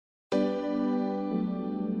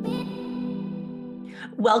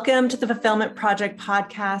Welcome to the Fulfillment Project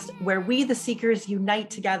podcast, where we, the seekers, unite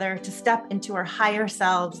together to step into our higher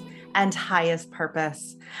selves and highest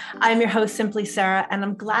purpose. I'm your host, Simply Sarah, and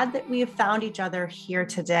I'm glad that we have found each other here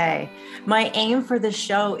today. My aim for this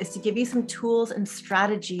show is to give you some tools and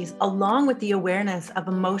strategies, along with the awareness of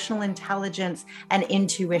emotional intelligence and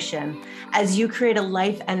intuition, as you create a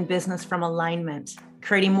life and business from alignment,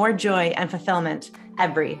 creating more joy and fulfillment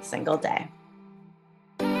every single day.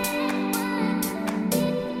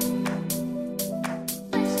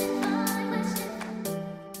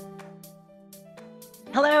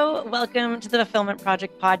 Hello, welcome to the Fulfillment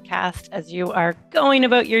Project podcast. As you are going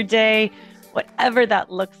about your day, whatever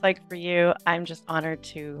that looks like for you, I'm just honored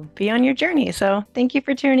to be on your journey. So thank you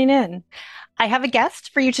for tuning in. I have a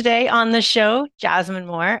guest for you today on the show, Jasmine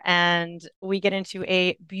Moore, and we get into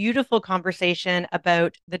a beautiful conversation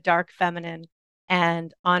about the dark feminine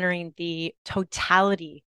and honoring the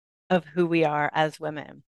totality of who we are as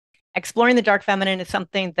women. Exploring the dark feminine is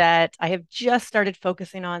something that I have just started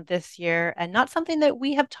focusing on this year and not something that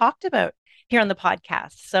we have talked about here on the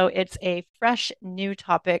podcast. So it's a fresh new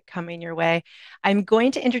topic coming your way. I'm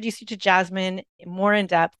going to introduce you to Jasmine more in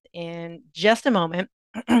depth in just a moment.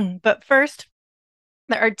 But first,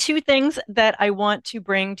 there are two things that I want to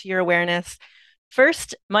bring to your awareness.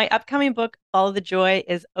 First, my upcoming book, Follow the Joy,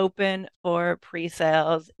 is open for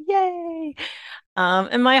pre-sales. Yay!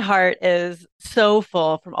 And my heart is so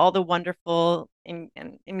full from all the wonderful and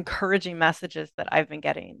encouraging messages that I've been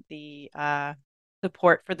getting. The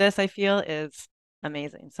support for this, I feel, is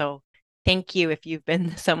amazing. So thank you if you've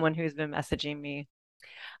been someone who's been messaging me.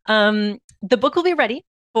 The book will be ready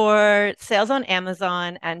for sales on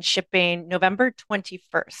Amazon and shipping November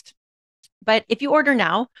 21st. But if you order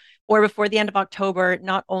now or before the end of October,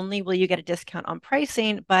 not only will you get a discount on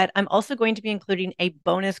pricing, but I'm also going to be including a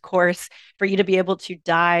bonus course for you to be able to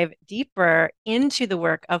dive deeper into the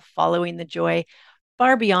work of following the joy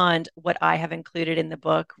far beyond what I have included in the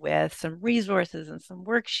book, with some resources and some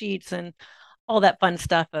worksheets and all that fun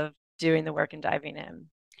stuff of doing the work and diving in.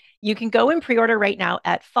 You can go and pre-order right now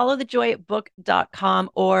at followthejoybook.com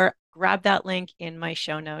or grab that link in my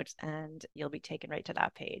show notes and you'll be taken right to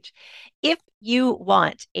that page. If you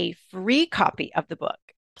want a free copy of the book,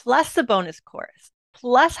 plus the bonus course,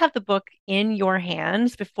 plus have the book in your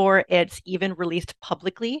hands before it's even released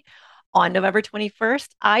publicly on November 21st,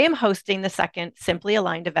 I am hosting the second Simply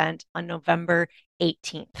Aligned event on November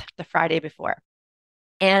 18th, the Friday before.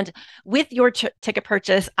 And with your ticket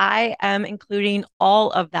purchase, I am including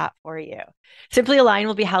all of that for you. Simply Align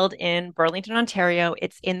will be held in Burlington, Ontario.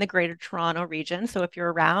 It's in the Greater Toronto region. So if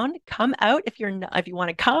you're around, come out. If you want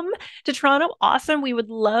to come to Toronto, awesome. We would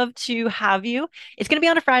love to have you. It's going to be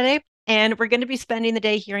on a Friday, and we're going to be spending the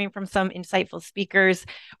day hearing from some insightful speakers.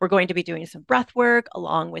 We're going to be doing some breath work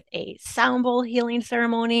along with a sound bowl healing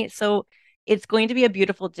ceremony. So it's going to be a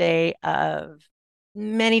beautiful day of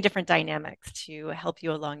many different dynamics to help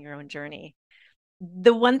you along your own journey.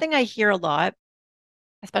 The one thing I hear a lot,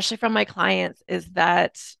 especially from my clients, is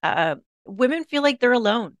that women feel like they're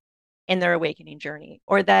alone in their awakening journey,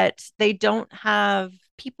 or that they don't have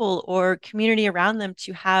people or community around them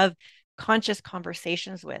to have conscious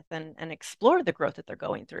conversations with and explore the growth that they're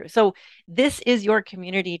going through. So this is your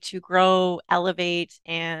community to grow, elevate,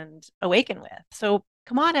 and awaken with. So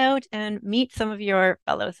come on out and meet some of your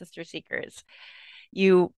fellow sister seekers.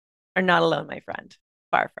 You are not alone, my friend.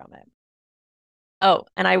 Far from it. Oh,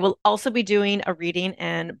 and I will also be doing a reading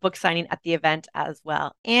and book signing at the event as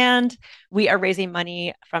well. And we are raising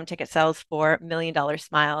money from ticket sales for $1 Million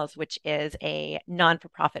Smiles, which is a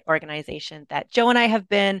non-for-profit organization that Joe and I have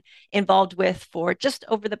been involved with for just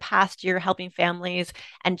over the past year, helping families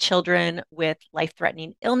and children with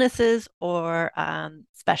life-threatening illnesses or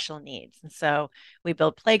special needs. And so we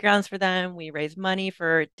build playgrounds for them. We raise money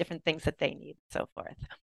for different things that they need, and so forth.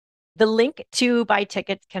 The link to buy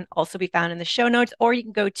tickets can also be found in the show notes, or you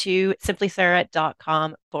can go to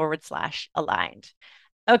simplysarah.com/aligned.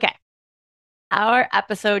 Okay. Our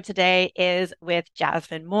episode today is with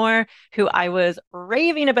Jasmine Moore, who I was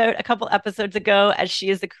raving about a couple episodes ago, as she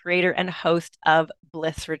is the creator and host of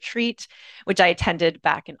Bliss Retreat, which I attended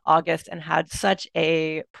back in August and had such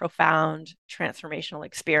a profound transformational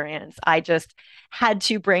experience. I just had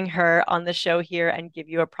to bring her on the show here and give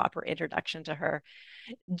you a proper introduction to her.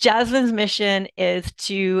 Jasmine's mission is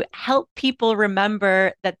to help people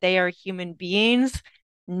remember that they are human beings,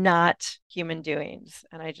 not human doings.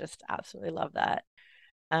 And I just absolutely love that.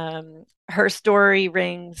 Her story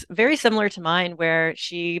rings very similar to mine, where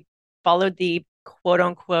she followed the quote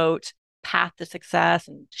unquote path to success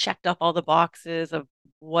and checked off all the boxes of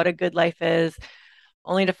what a good life is,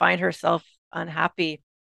 only to find herself unhappy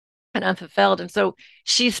and unfulfilled. And so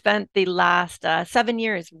she spent the last 7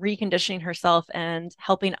 years reconditioning herself and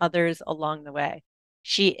helping others along the way.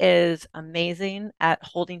 She is amazing at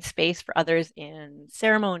holding space for others in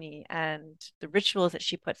ceremony and the rituals that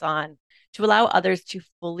she puts on to allow others to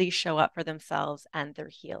fully show up for themselves and their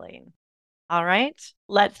healing. All right,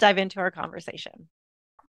 let's dive into our conversation.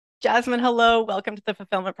 Jasmine, hello. Welcome to the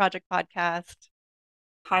Fulfillment Project podcast.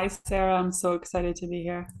 Hi, Sarah. I'm so excited to be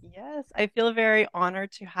here. Yes, I feel very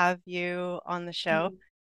honored to have you on the show.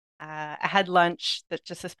 Mm, I had lunch that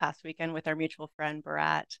just this past weekend with our mutual friend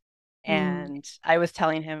Barat, mm, and I was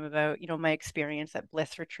telling him about, my experience at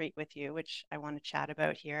Bliss Retreat with you, which I want to chat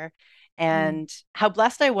about here, mm, and how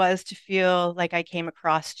blessed I was to feel like I came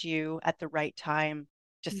across you at the right time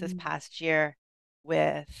just this mm, past year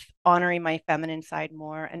with honoring my feminine side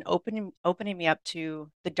more and opening me up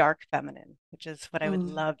to the dark feminine, which is what I would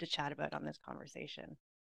mm. love to chat about on this conversation.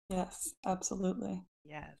 Yes, absolutely.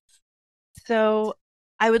 Yes. So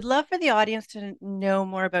I would love for the audience to know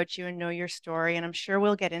more about you and know your story, and I'm sure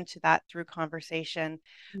we'll get into that through conversation.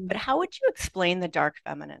 But Mm. how would you explain the dark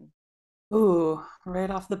feminine? Ooh,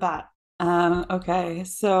 right off the bat. Okay,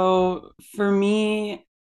 so for me,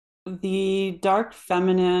 the dark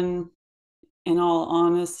feminine, in all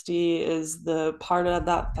honesty, is the part of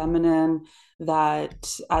that feminine that,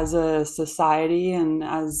 as a society and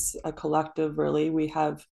as a collective, really, we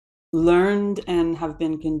have learned and have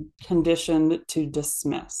been conditioned to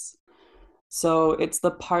dismiss. So it's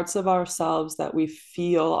the parts of ourselves that we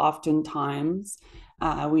feel oftentimes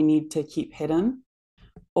we need to keep hidden,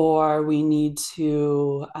 or we need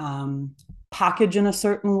to package in a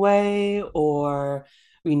certain way, or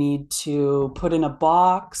we need to put in a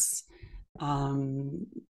box. Um,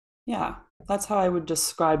 yeah, that's how I would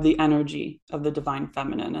describe the energy of the divine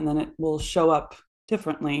feminine. And then it will show up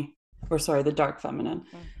differently, or sorry, the dark feminine.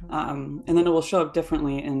 Hmm. And then it will show up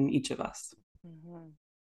differently in each of us. Hmm.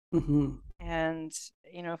 Mm-hmm. And,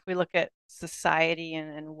 if we look at society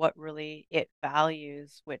and what really it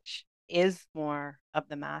values, which is more of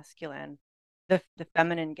the masculine, the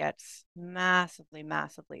feminine gets massively,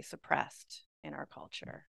 massively suppressed in our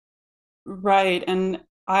culture. Right. And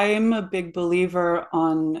I'm a big believer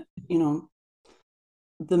on,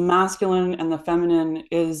 the masculine and the feminine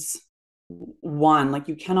is one. Like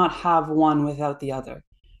you cannot have one without the other.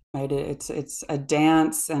 Right. It's a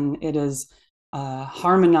dance, and it is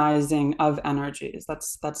harmonizing of energies.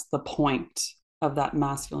 That's the point of that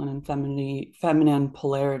masculine and feminine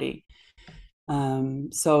polarity.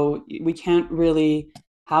 So we can't really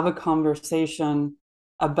have a conversation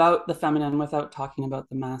about the feminine without talking about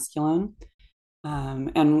the masculine.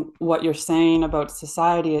 And what you're saying about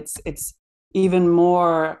society, it's even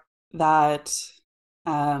more that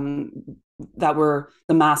um, that we're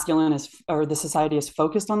the masculine is, or the society is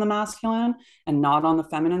focused on the masculine and not on the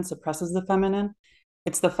feminine, suppresses the feminine.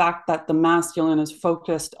 It's the fact that the masculine is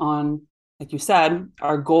focused on, like you said,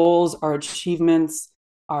 our goals, our achievements,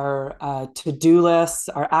 our to-do lists,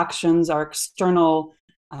 our actions, our external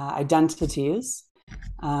identities.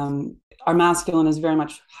 Our masculine is very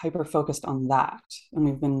much hyper focused on that, and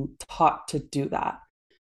we've been taught to do that.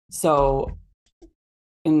 So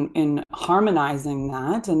in harmonizing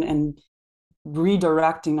that and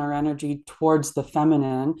redirecting our energy towards the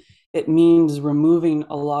feminine, it means removing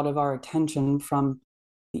a lot of our attention from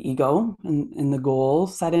the ego and the goal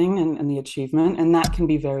setting and the achievement. And that can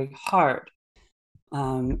be very hard.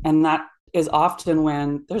 And that is often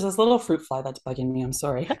when there's this little fruit fly that's bugging me. I'm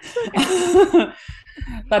sorry. That's okay.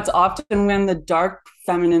 That's often when the dark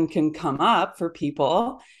feminine can come up for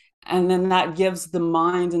people. And then that gives the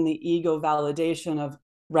mind and the ego validation of,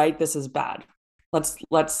 right, this is bad. Let's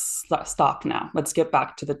stop now. Let's get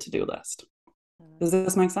back to the to-do list. Does Mm.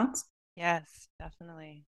 this make sense? Yes,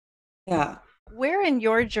 definitely. Yeah. Where in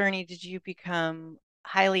your journey did you become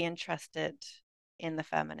highly interested in the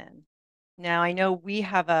feminine? Now, I know we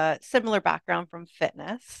have a similar background from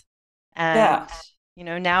fitness, Yeah.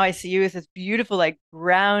 and now I see you as this beautiful, like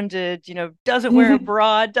grounded, doesn't wear a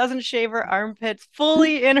bra, doesn't shave her armpits,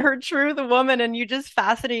 fully in her truth woman, and you just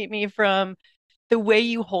fascinate me from the way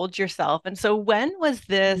you hold yourself. And so, when was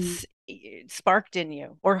this sparked in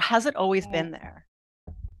you, or has it always been there?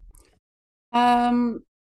 um,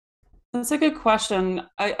 that's a good question.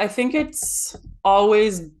 I think it's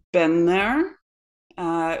always been there.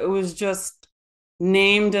 It was just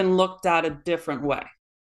named and looked at a different way.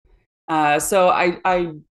 So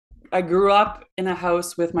I grew up in a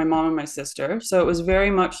house with my mom and my sister. So it was very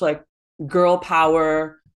much like girl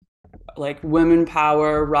power, like women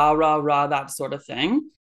power, rah, rah, rah, that sort of thing.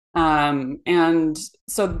 And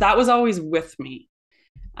so that was always with me.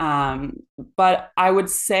 Um, but I would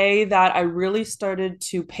say that I really started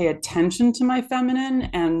to pay attention to my feminine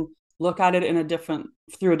and look at it in a different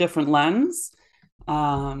through a different lens.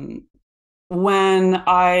 Um, when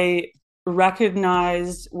I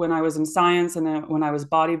recognized when I was in science and then when I was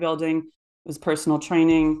bodybuilding, it was personal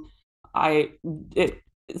training, I it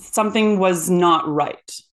something was not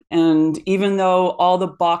right. And even though all the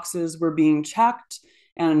boxes were being checked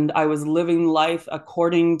and I was living life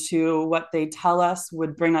according to what they tell us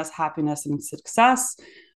would bring us happiness and success,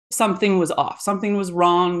 something was off. Something was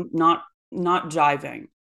wrong, not jiving.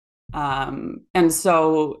 And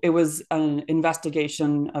so it was an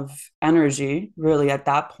investigation of energy, really, at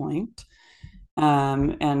that point.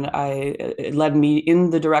 And it led me in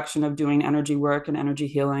the direction of doing energy work and energy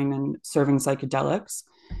healing and serving psychedelics.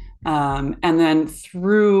 And then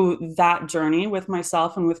through that journey with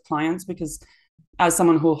myself and with clients, because as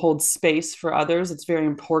someone who holds space for others, it's very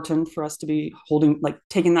important for us to be holding, like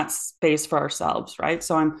taking that space for ourselves, right?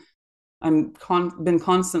 So been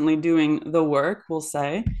constantly doing the work, we'll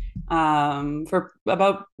say, for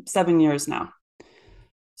about 7 years now.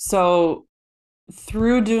 So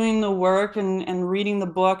through doing the work and reading the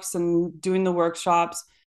books and doing the workshops,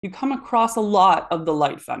 you come across a lot of the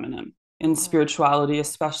light feminine in spirituality,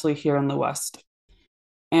 especially here in the West.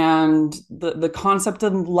 And the concept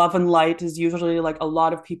of love and light is usually like a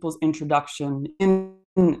lot of people's introduction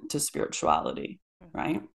into spirituality,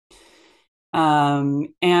 right?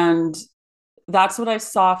 And that's what I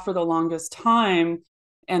saw for the longest time.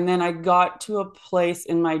 And then I got to a place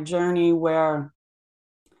in my journey where,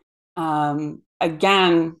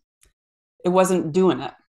 again, it wasn't doing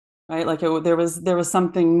it, right? Like there was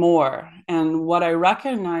something more. And what I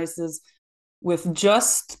recognize is with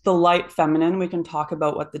just the light feminine, we can talk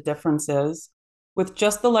about what the difference is. With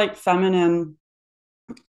just the light feminine,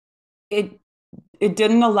 it it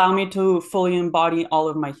didn't allow me to fully embody all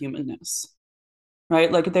of my humanness,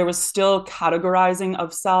 right? Like there was still categorizing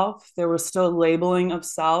of self, there was still labeling of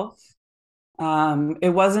self. It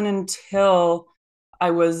wasn't until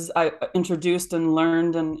I introduced and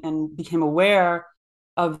learned and became aware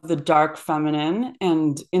of the dark feminine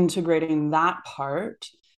and integrating that part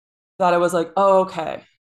that I was like, oh, okay,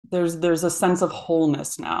 there's a sense of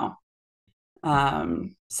wholeness now.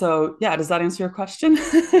 So yeah, does that answer your question?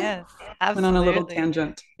 Yes, Went on a little absolutely.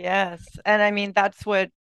 tangent. Yes. And I mean, that's what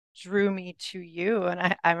drew me to you. And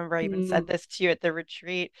I remember I even said Mm, this to you at the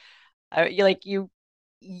retreat.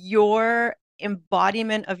 Your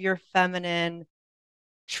embodiment of your feminine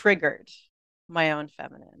triggered my own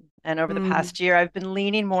feminine. And over the mm, past year, I've been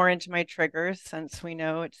leaning more into my triggers since we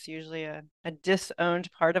know it's usually a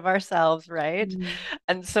disowned part of ourselves, right? mm.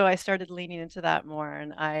 And so I started leaning into that more.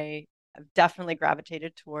 And I've definitely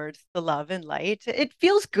gravitated towards the love and light. It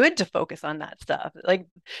feels good to focus on that stuff. Like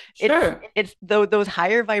Sure. it's those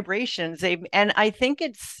higher vibrations. And I think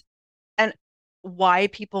it's and why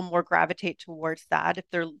people more gravitate towards that if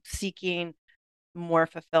they're seeking more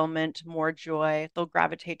fulfillment, more joy, they'll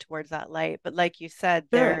gravitate towards that light. But like you said,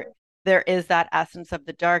 Sure. there is that essence of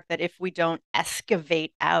the dark that if we don't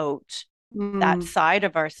excavate out that Mm, side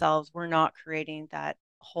of ourselves, we're not creating that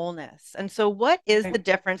wholeness. And so what is the right.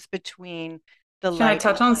 difference between the Can I light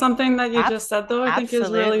and touch the on light? something that you just said though? I think is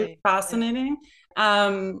really Absolutely. Yeah. fascinating.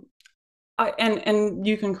 Um, and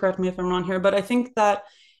you can correct me if I'm wrong here, but I think that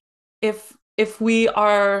if we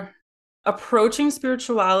are approaching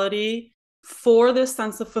spirituality for this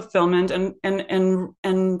sense of fulfillment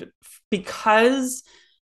and because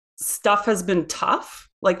stuff has been tough,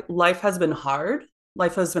 like life has been hard,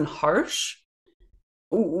 life has been harsh,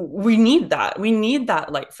 we need that. We need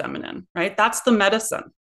that light feminine, right? That's the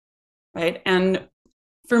medicine, right? And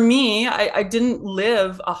for me, I didn't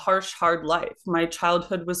live a harsh, hard life. My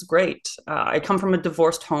childhood was great. I come from a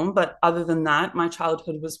divorced home, but other than that, my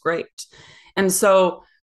childhood was great. And so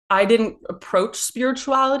I didn't approach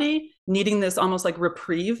spirituality needing this almost like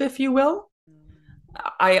reprieve, if you will.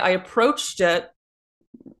 I approached it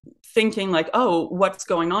thinking like, oh, what's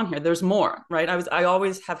going on here? There's more, right? I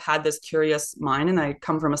always have had this curious mind, and I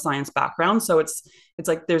come from a science background, so it's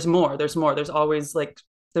like there's more, there's more. There's always like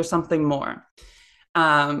there's something more.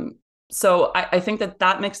 Um, so I think that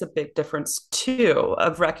that makes a big difference too,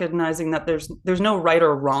 of recognizing that there's no right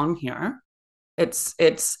or wrong here.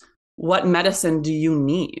 It's what medicine do you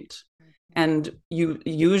need? And you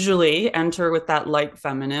usually enter with that light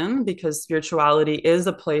feminine because spirituality is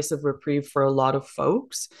a place of reprieve for a lot of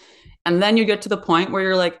folks. And then you get to the point where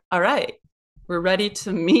you're like, all right, we're ready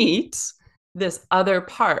to meet this other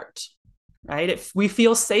part, right? If we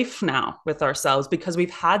feel safe now with ourselves because we've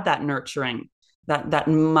had that nurturing, that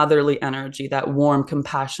motherly energy, that warm,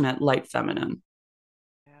 compassionate, light feminine.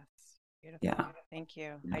 Yes. Yeah. Beautiful. Thank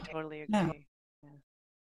you. I totally Yeah. agree.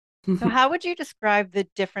 Yeah. So how would you describe the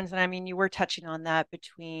difference? And I mean, you were touching on that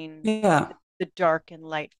between Yeah. the dark and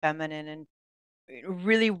light feminine and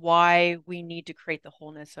really why we need to create the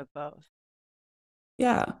wholeness of both.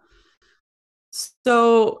 Yeah.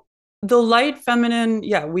 So the light feminine,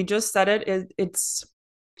 yeah, we just said it's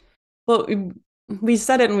well, we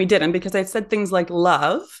said it and we didn't because I said things like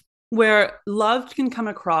love, where love can come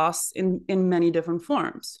across in many different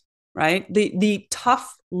forms, right? The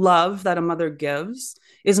tough love that a mother gives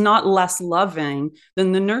is not less loving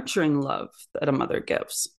than the nurturing love that a mother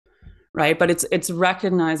gives, right? But it's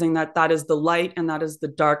recognizing that that is the light and that is the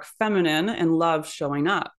dark feminine and love showing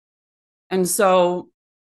up. And so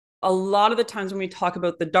a lot of the times when we talk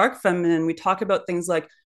about the dark feminine, we talk about things like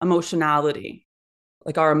emotionality,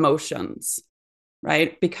 like our emotions,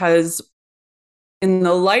 right? Because in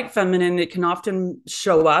the light feminine, it can often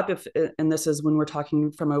show up if, and this is when we're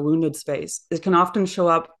talking from a wounded space, it can often show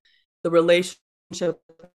up the relationship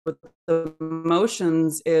with the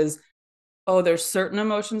emotions is, oh, there's certain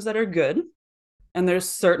emotions that are good and there's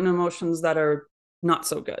certain emotions that are not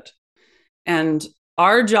so good. And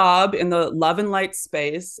our job in the love and light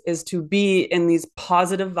space is to be in these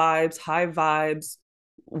positive vibes, high vibes,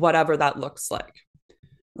 whatever that looks like,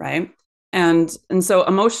 right? And so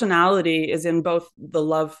emotionality is in both the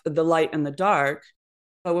love, the light and the dark.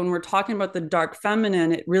 But when we're talking about the dark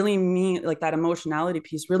feminine, it really means like that emotionality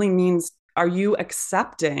piece really means, are you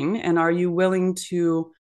accepting and are you willing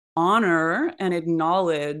to honor and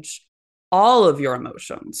acknowledge all of your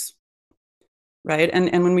emotions, right? And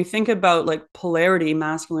when we think about like polarity,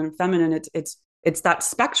 masculine and feminine, it's that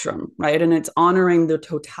spectrum, right? And it's honoring the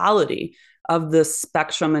totality of the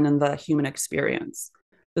spectrum and in the human experience.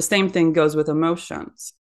 The same thing goes with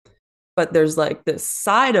emotions. But there's like this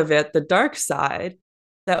side of it, the dark side,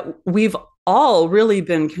 that we've all really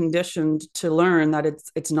been conditioned to learn that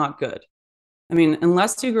it's not good. I mean,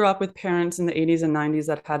 unless you grew up with parents in the 80s and 90s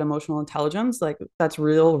that had emotional intelligence, like that's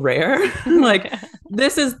real rare. Like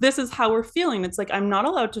this is how we're feeling. It's like I'm not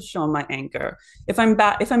allowed to show my anger. If I'm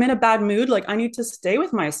in a bad mood, like I need to stay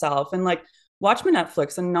with myself and like watch my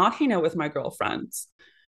Netflix and not hang out with my girlfriends.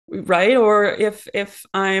 Right? Or if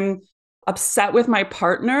I'm upset with my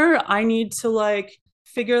partner, I need to like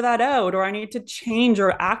figure that out or I need to change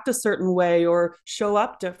or act a certain way or show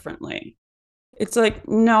up differently. It's like,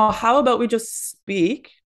 no, how about we just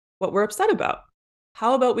speak what we're upset about?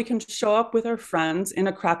 How about we can show up with our friends in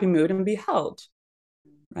a crappy mood and be held,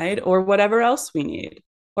 right? Or whatever else we need.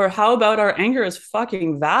 Or how about our anger is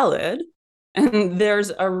fucking valid and there's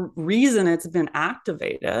a reason it's been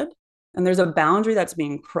activated and there's a boundary that's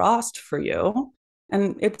being crossed for you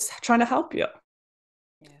and it's trying to help you.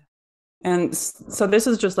 Yeah. And so this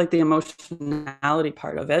is just like the emotionality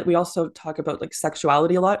part of it. We also talk about like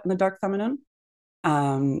sexuality a lot in the dark feminine.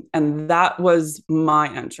 And that was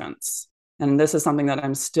my entrance. And this is something that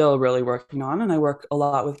I'm still really working on. And I work a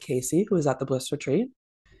lot with Casey, who is at the Bliss Retreat.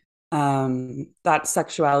 That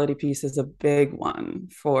sexuality piece is a big one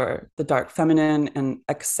for the dark feminine and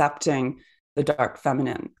accepting the dark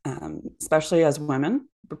feminine, especially as women,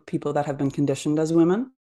 people that have been conditioned as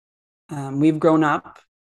women. We've grown up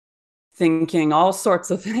thinking all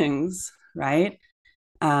sorts of things, right?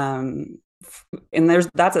 Um, and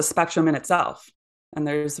that's a spectrum in itself, and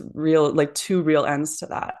there's real like two real ends to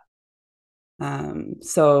that.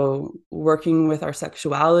 So working with our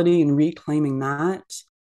sexuality and reclaiming that,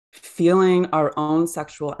 feeling our own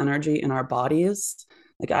sexual energy in our bodies.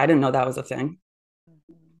 Like I didn't know that was a thing.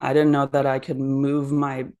 Mm-hmm. I didn't know that I could move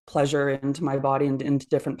my pleasure into my body and into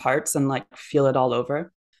different parts and like feel it all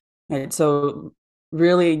over. Right. So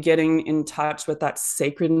really getting in touch with that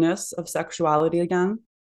sacredness of sexuality again,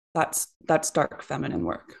 that's dark feminine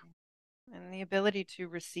work. And the ability to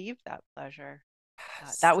receive that pleasure.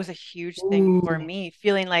 Yes. That was a huge thing for Ooh. me,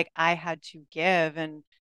 feeling like I had to give and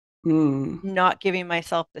Mm. not giving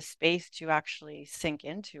myself the space to actually sink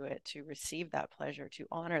into it, to receive that pleasure, to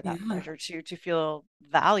honor that Yeah. pleasure, to feel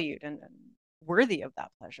valued and worthy of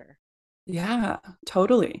that pleasure. Yeah,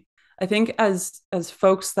 totally. I think as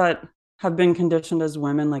folks that have been conditioned as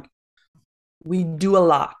women, like we do a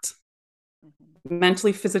lot. Mm-hmm.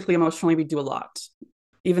 Mentally, physically, emotionally, we do a lot.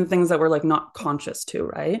 Even things that we're like not conscious to,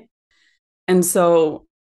 right? And so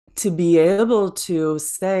to be able to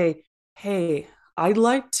say, hey, I'd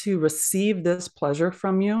like to receive this pleasure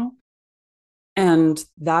from you, and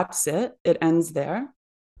that's it, it ends there.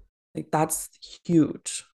 Like that's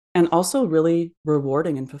huge. And also really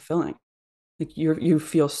rewarding and fulfilling. Like you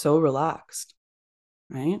feel so relaxed,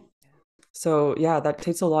 right? Yeah. So yeah, that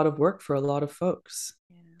takes a lot of work for a lot of folks.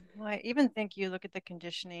 Yeah. Well, I even think you look at the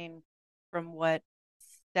conditioning from what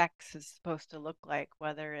sex is supposed to look like,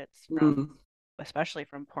 whether it's from, Mm, especially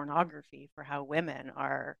from pornography, for how women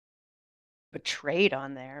are betrayed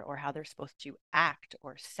on there or how they're supposed to act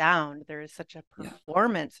or sound. There is such a yeah.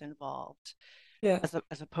 performance involved Yeah.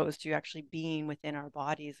 as opposed to actually being within our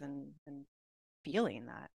bodies and feeling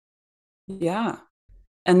that. Yeah.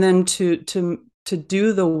 And then to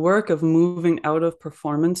do the work of moving out of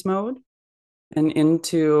performance mode and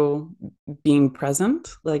into being present,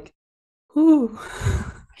 like, whoo,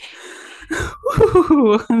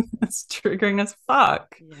 whoo, that's triggering as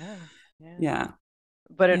fuck. Yeah, yeah. Yeah.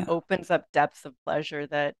 But it Yeah. opens up depths of pleasure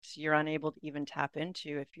that you're unable to even tap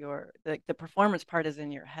into if you're the performance part is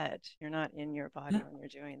in your head. You're not in your body Yeah. when you're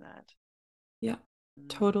doing that. Yeah. Mm.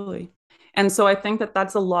 Totally. And so I think that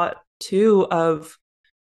that's a lot too of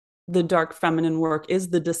the dark feminine work is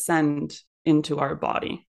the descend into our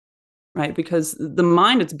body, right? Because the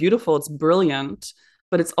mind, it's beautiful, it's brilliant,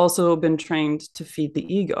 but it's also been trained to feed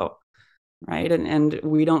the ego, right? And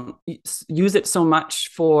we don't use it so much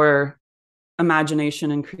for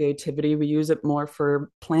imagination and creativity. We use it more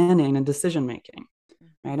for planning and decision making,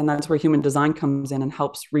 right? And that's where human design comes in and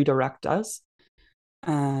helps redirect us.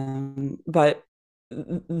 But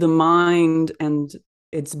the mind and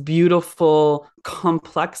its beautiful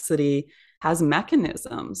complexity has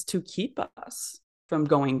mechanisms to keep us from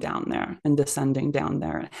going down there and descending down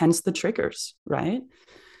there, hence the triggers, right?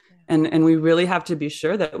 Yeah. And we really have to be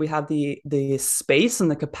sure that we have the space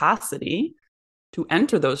and the capacity to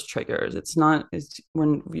enter those triggers. It's not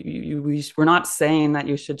we're not saying that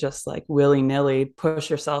you should just like willy-nilly push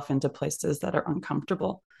yourself into places that are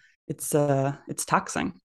uncomfortable. It's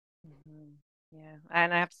taxing. Mm-hmm. Yeah.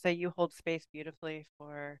 And I have to say, you hold space beautifully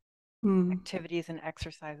for Mm. activities and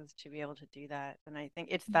exercises to be able to do that. And I think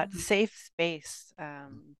it's that safe space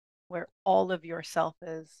where all of yourself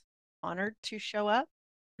is honored to show up,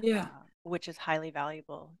 Yeah. which is highly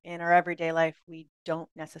valuable. In our everyday life, we don't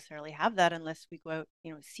necessarily have that unless we go out,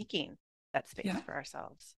 seeking that space Yeah. for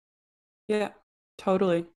ourselves. Yeah.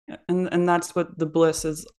 Totally. And that's what the bliss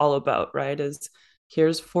is all about, right? Is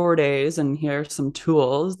here's 4 days and here's some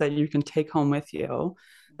tools that you can take home with you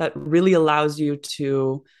that really allows you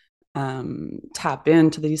to tap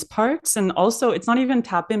into these parts. And also, it's not even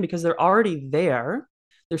tap in because they're already there.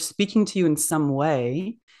 They're speaking to you in some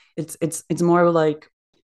way. It's more like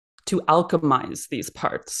to alchemize these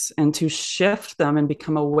parts and to shift them and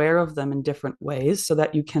become aware of them in different ways so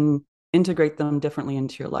that you can integrate them differently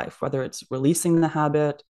into your life, whether it's releasing the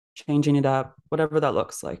habit, changing it up, whatever that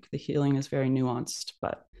looks like. The healing is very nuanced,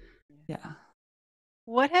 but yeah.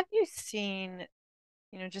 What have you seen,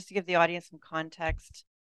 just to give the audience some context,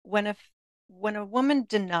 when a when a woman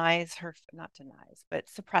denies her, not denies, but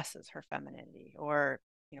suppresses her femininity, or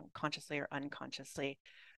consciously or unconsciously,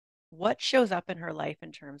 what shows up in her life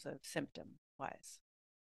in terms of symptom wise?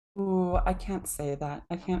 Ooh, I can't say that.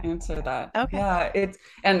 I can't Okay. answer that. Okay. Yeah, it's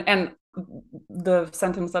and the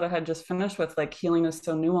sentence that I had just finished with, like healing is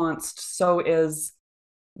so nuanced, so is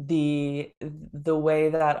the way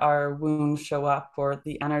that our wounds show up or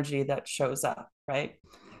the energy that shows up, right?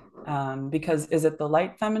 Because is it the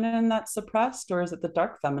light feminine that's suppressed or is it the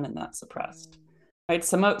dark feminine that's suppressed? Mm,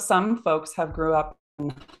 Right? Some folks have grew up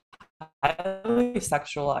in highly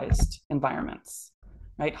sexualized environments,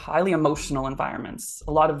 right? Highly emotional environments,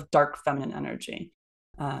 a lot of dark feminine energy.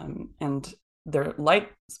 And their light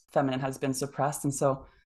feminine has been suppressed. And so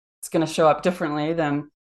it's going to show up differently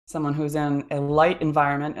than someone who's in a light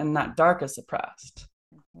environment and that dark is suppressed.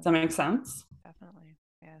 Does that mhm. make sense? Definitely.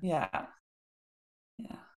 Yes. Yeah.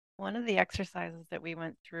 Yeah. One of the exercises that we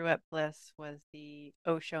went through at Bliss was the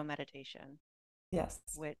Osho meditation, Yes.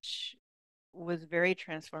 which was very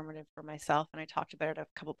transformative for myself. And I talked about it a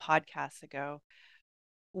couple podcasts ago,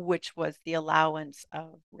 which was the allowance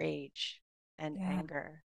of rage and Yeah.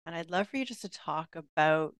 anger. And I'd love for you just to talk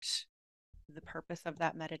about the purpose of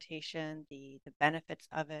that meditation, the benefits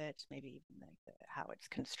of it, maybe even like how it's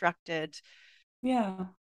constructed. Yeah.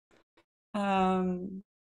 Um,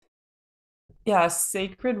 yeah,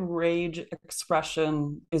 sacred rage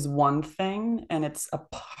expression is one thing, and it's a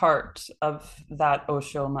part of that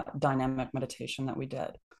Osho dynamic meditation that we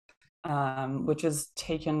did, which is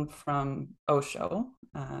taken from Osho,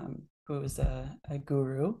 who was a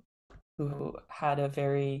guru who had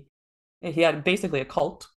he had basically a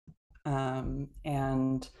cult,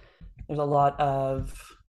 and there's a lot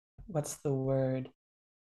of, what's the word?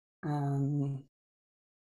 Um,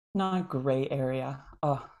 Not gray area.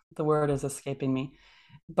 Oh, the word is escaping me.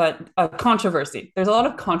 But controversy. There's a lot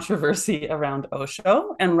of controversy around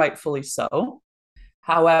Osho, and rightfully so.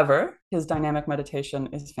 However, his dynamic meditation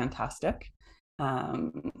is fantastic.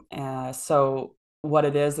 So what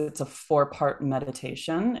it is, it's a 4-part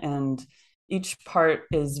meditation, and each part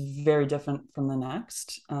is very different from the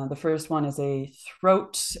next. The first one is a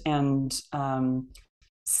throat and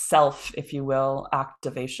self, if you will,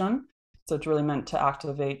 activation. So it's really meant to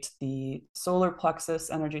activate the solar plexus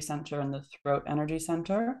energy center and the throat energy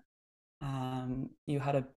center. You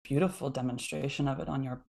had a beautiful demonstration of it on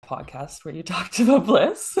your podcast where you talked about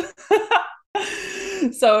bliss.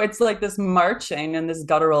 So it's like this marching and this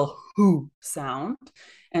guttural whoo sound.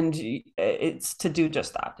 And it's to do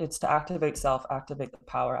just that. It's to activate self, activate the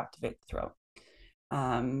power, activate the throat.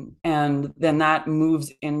 And then that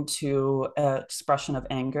moves into expression of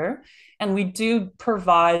anger. And we do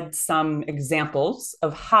provide some examples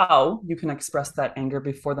of how you can express that anger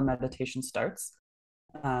before the meditation starts.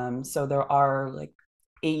 So there are like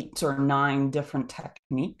 8 or 9 different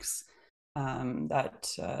techniques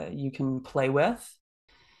that you can play with.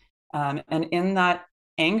 And in that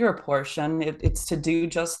anger portion, it's to do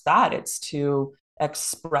just that. It's to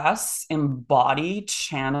express, embody,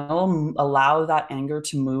 channel, allow that anger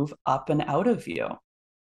to move up and out of you.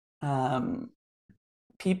 Um,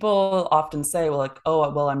 People often say, well, like, oh,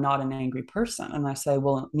 well, I'm not an angry person. And I say,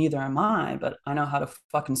 well, neither am I, but I know how to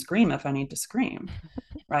fucking scream if I need to scream.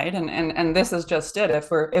 Right. And this is just it.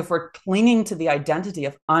 If we're clinging to the identity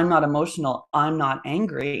of I'm not emotional, I'm not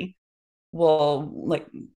angry, well, like,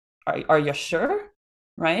 are you sure?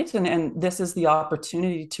 Right. And this is the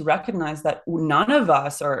opportunity to recognize that none of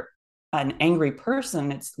us are an angry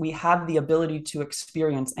person. It's we have the ability to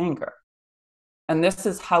experience anger. And this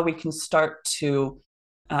is how we can start to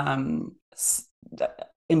um,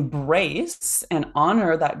 embrace and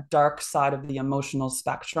honor that dark side of the emotional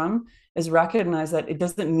spectrum, is recognize that it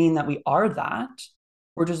doesn't mean that we are that.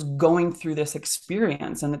 We're just going through this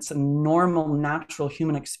experience, and it's a normal, natural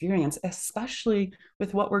human experience, especially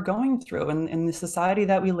with what we're going through and in the society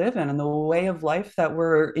that we live in and the way of life that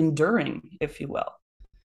we're enduring, if you will.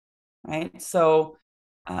 Right. So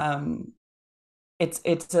um,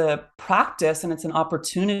 it's a practice and it's an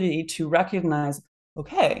opportunity to recognize,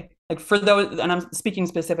 okay, like for those, and I'm speaking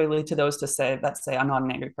specifically to those to say that say I'm not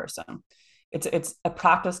an angry person. It's a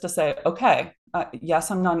practice to say, okay,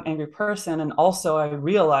 yes, I'm not an angry person, and also I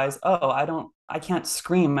realize, oh, I can't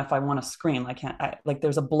scream if I want to scream. Like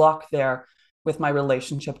there's a block there with my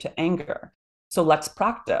relationship to anger. So let's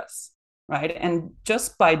practice, right? And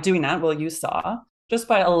just by doing that, well, you saw, just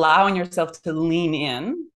by allowing yourself to lean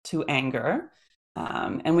in to anger,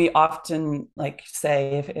 and we often like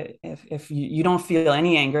say, if you don't feel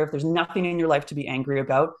any anger, if there's nothing in your life to be angry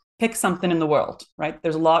about, pick something in the world, right?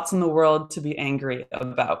 There's lots in the world to be angry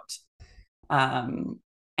about. Um,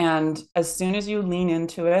 and as soon as you lean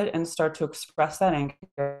into it and start to express that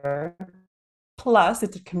anger, plus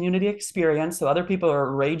it's a community experience, so other people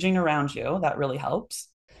are raging around you, that really helps.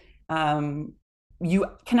 Um, you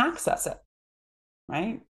can access it,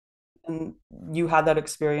 right? And you had that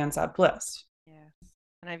experience at Bliss. Yeah.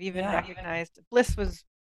 And I've even Yeah. recognized Bliss was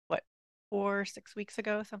what, 4, 6 weeks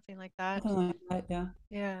ago, something like that. Something like that, yeah.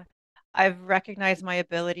 Yeah. I've recognized my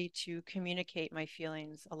ability to communicate my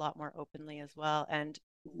feelings a lot more openly as well, and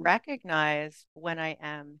recognize when I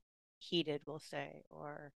am heated, we'll say,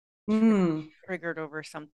 or Mm, triggered over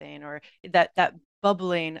something, or that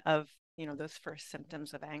bubbling of, those first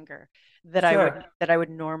symptoms of anger sure. that I would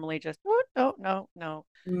normally just, oh, no, no, no.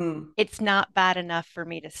 Mm, It's not bad enough for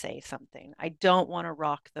me to say something. I don't want to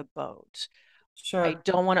rock the boat. I sure.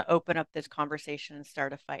 don't want to open up this conversation and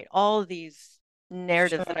start a fight. All these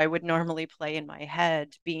narratives that Sure. I would normally play in my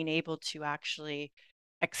head, being able to actually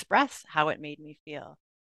express how it made me feel,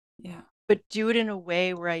 Yeah. but do it in a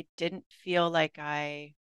way where I didn't feel like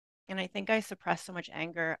and I think I suppressed so much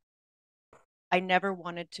anger. I never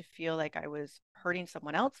wanted to feel like I was hurting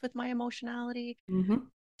someone else with my emotionality, Mm-hmm.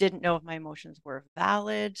 didn't know if my emotions were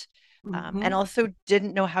valid, and Mm-hmm. also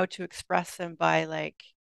didn't know how to express them by like,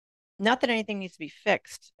 not that anything needs to be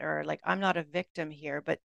fixed or like I'm not a victim here,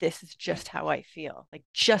 but this is Yeah. just how I feel, like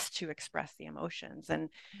just to express the emotions, and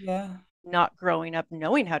Yeah. not growing up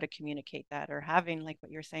knowing how to communicate that, or having, like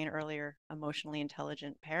what you're saying earlier, emotionally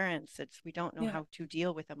intelligent parents. It's we don't know Yeah. how to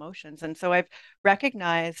deal with emotions. And so I've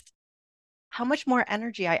recognized how much more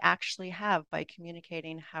energy I actually have by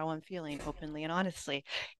communicating how I'm feeling openly and honestly.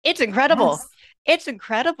 It's incredible. Yes. It's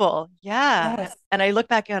incredible. Yeah. Yes. And I look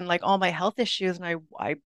back on like all my health issues, and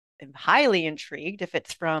I am highly intrigued if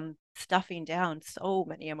it's from stuffing down so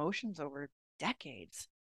many emotions over decades.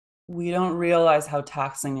 We don't realize how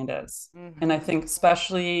taxing it is. And I Mm-hmm. think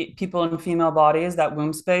especially people in female bodies, that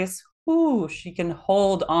womb space, ooh, she can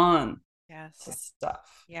hold on to Yes.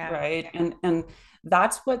 stuff, Yeah. right? And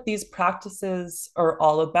that's what these practices are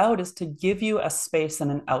all about, is to give you a space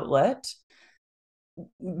and an outlet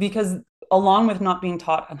because along with not being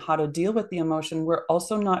taught on how to deal with the emotion, we're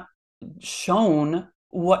also not shown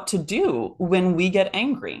what to do when we get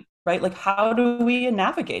angry, right? Like, how do we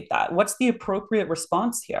navigate that? What's the appropriate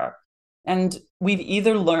response here? And we've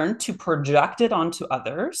either learned to project it onto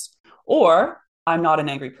others, or I'm not an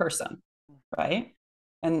angry person, right?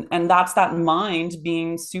 And that's that mind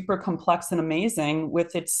being super complex and amazing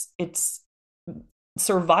with its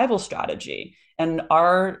survival strategy and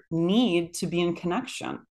our need to be in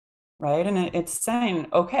connection, right? And it's saying,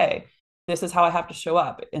 okay, this is how I have to show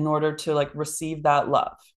up in order to like receive that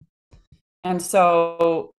love. And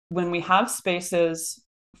so when we have spaces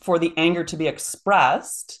for the anger to be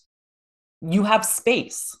expressed, you have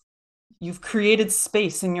space. You've created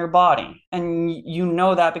space in your body. And you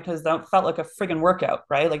know that because that felt like a friggin' workout,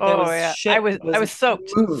 right? Like there Oh was yeah. shit that I was was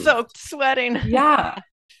soaked, moved. soaked, sweating. Yeah.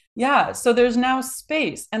 Yeah. So there's now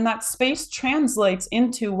space, and that space translates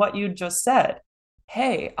into what you just said.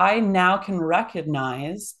 Hey, I now can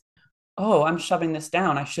recognize, oh, I'm shoving this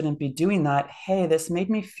down. I shouldn't be doing that. Hey, this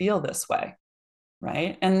made me feel this way.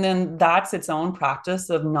 Right. And then that's its own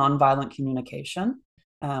practice of nonviolent communication,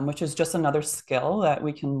 which is just another skill that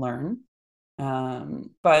we can learn.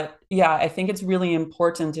 But yeah, I think it's really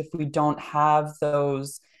important if we don't have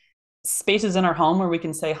those spaces in our home where we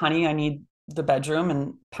can say, honey, I need the bedroom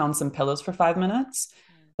and pound some pillows for 5 minutes,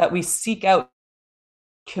 that we seek out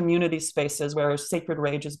community spaces where sacred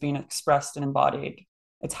rage is being expressed and embodied.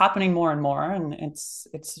 It's happening more and more, and it's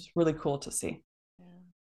really cool to see. Yeah.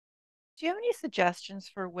 Do you have any suggestions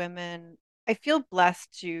for women? I feel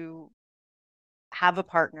blessed to have a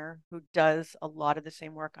partner who does a lot of the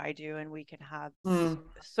same work I do, and we can have Mm,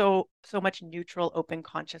 so much neutral, open,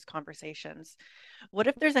 conscious conversations. What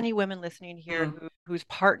if there's any women listening here mm, whose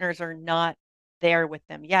partners are not there with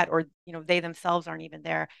them yet, or they themselves aren't even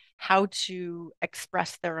there? How to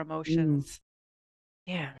express their mm. emotions?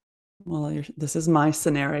 Yeah. Well, this is my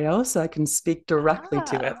scenario, so I can speak directly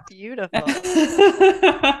to Ah, it. beautiful.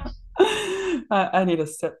 I need a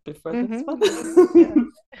sip before this one. Yes.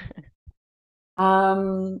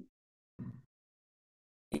 um,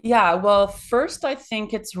 yeah, well, first, I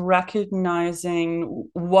think it's recognizing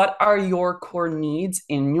what are your core needs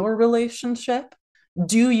in your relationship.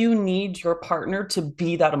 Do you need your partner to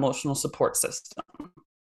be that emotional support system?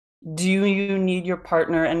 Do you need your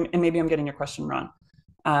partner, and maybe I'm getting your question wrong.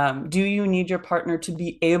 Do you need your partner to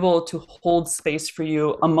be able to hold space for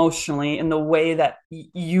you emotionally in the way that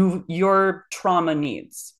your trauma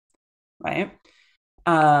needs, right?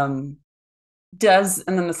 Um, and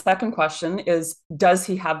then the second question is, does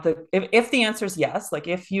he have if the answer is yes, like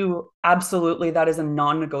if you absolutely, that is a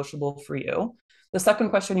non-negotiable for you, the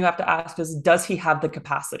second question you have to ask is, does he have the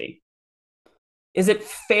capacity? Is it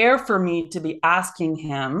fair for me to be asking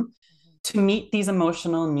him to meet these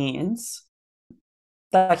emotional needs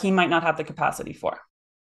that he might not have the capacity for,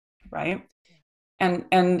 right?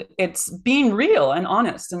 And it's being real and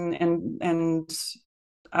honest, and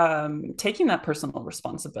taking that personal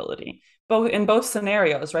responsibility, both in both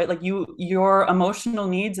scenarios, right? Like your emotional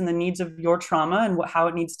needs and the needs of your trauma and how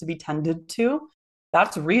it needs to be tended to,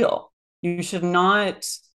 that's real. You should not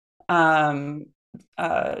um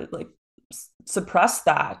like suppress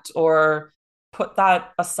that or put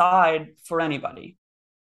that aside for anybody.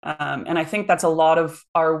 And I think that's a lot of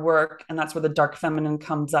our work, and that's where the dark feminine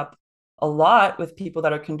comes up a lot with people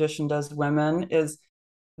that are conditioned as women, is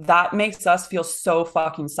that makes us feel so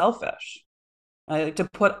fucking selfish. Like, to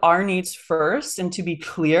put our needs first and to be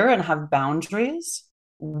clear and have boundaries,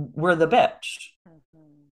 we're the bitch,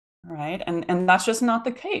 right? And that's just not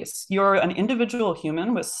the case. You're an individual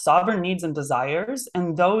human with sovereign needs and desires,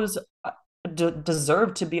 and those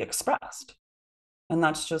deserve to be expressed. And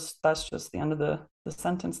that's just the end of the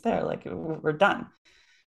sentence there. Like, we're done.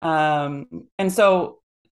 And so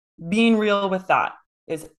being real with that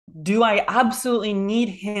is, do I absolutely need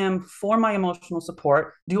him for my emotional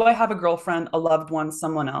support? Do I have a girlfriend, a loved one,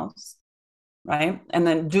 someone else? Right. And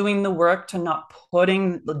then doing the work to not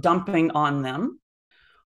dumping on them.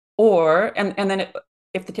 Or, and then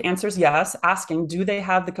if the answer is yes, asking, do they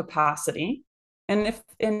have the capacity? And if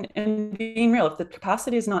in being real, if the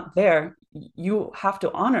capacity is not there, you have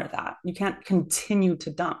to honor that. You can't continue to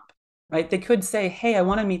dump, right? They could say, hey, I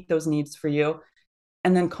want to meet those needs for you,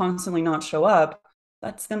 and then constantly not show up.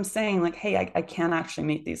 That's them saying, like, hey, I can't actually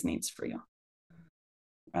meet these needs for you,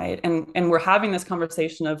 right? And we're having this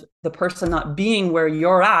conversation of the person not being where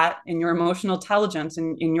you're at in your emotional intelligence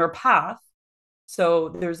and in your path. So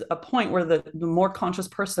there's a point where the more conscious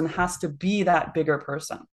person has to be that bigger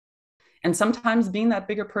person. And sometimes being that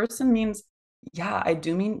bigger person means, yeah, I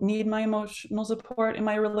do need my emotional support in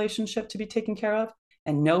my relationship to be taken care of.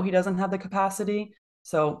 And no, he doesn't have the capacity.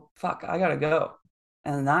 So fuck, I gotta go.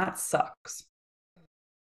 And that sucks,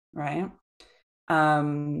 right?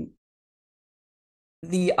 Um,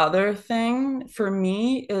 the other thing for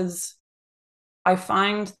me is I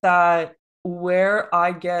find that where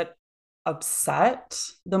I get upset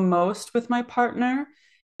the most with my partner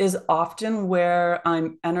is often where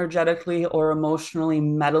I'm energetically or emotionally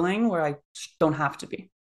meddling where I don't have to be,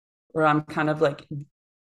 where I'm kind of like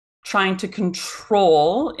trying to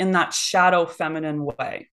control in that shadow feminine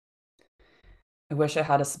way. I wish I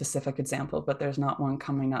had a specific example, but there's not one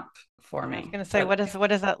coming up for Yeah, I was me. gonna say, But what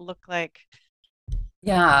does that look like?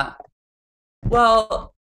 yeah,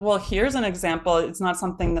 well, here's an example. It's not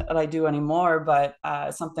something that I do anymore, but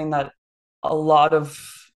something that a lot of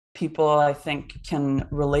people I think can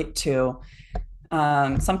relate to.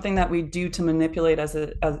 Something that we do to manipulate as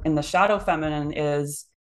in the shadow feminine is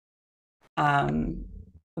um,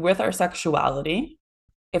 with our sexuality.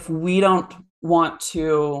 If we don't want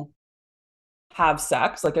to have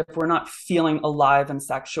sex, like if we're not feeling alive and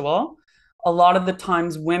sexual, a lot of the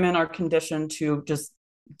times women are conditioned to just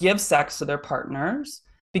give sex to their partners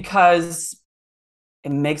because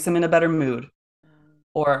it makes them in a better mood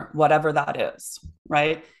or whatever that is,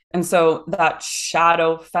 right? And so that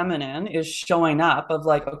shadow feminine is showing up of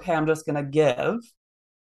like, okay, I'm just going to give,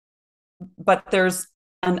 but there's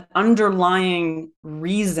an underlying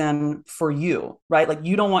reason for you, right? Like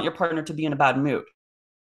you don't want your partner to be in a bad mood.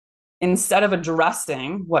 Instead of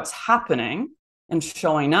addressing what's happening and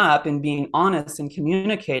showing up and being honest and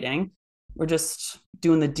communicating, we're just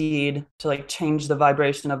doing the deed to like change the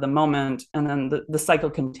vibration of the moment, and then the cycle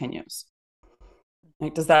continues.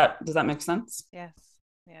 Like, does that make sense? Yes,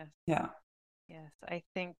 yes, Yeah. yes. I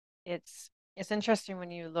think it's interesting when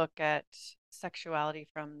you look at sexuality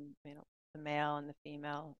from, the male and the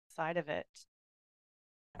female side of it.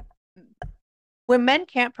 When men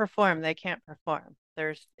can't perform, they can't perform.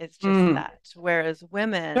 It's just Mm, that. Whereas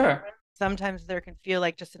women, sure. sometimes there can feel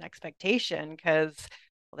like just an expectation because,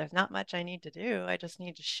 well, there's not much I need to do. I just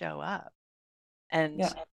need to show up. And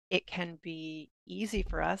Yeah. it can be easy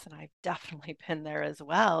for us, and I've definitely been there as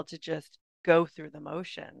well, to just go through the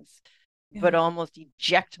motions, but Yeah. almost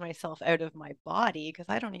eject myself out of my body because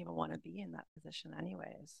I don't even want to be in that position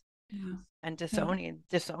anyways. Yeah. And Yeah.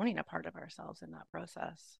 disowning a part of ourselves in that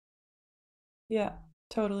process. Yeah.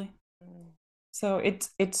 Totally. Mm. So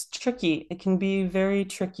it's tricky. It can be very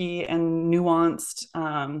tricky and nuanced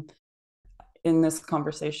in this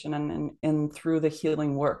conversation and through the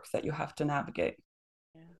healing work that you have to navigate.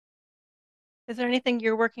 Yeah. Is there anything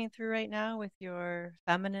you're working through right now with your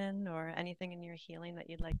feminine or anything in your healing that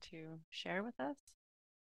you'd like to share with us?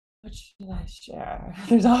 What should I share?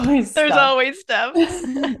 There's always There's stuff. always stuff.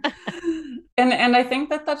 And I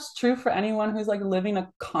think that that's true for anyone who's like living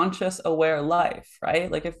a conscious aware life,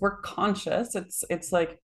 right? Like if we're conscious, it's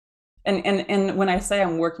like and when I say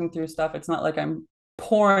I'm working through stuff, it's not like I'm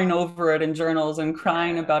pouring over it in journals and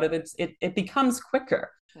crying Yeah. about it. It becomes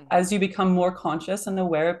quicker as Hmm. you become more conscious and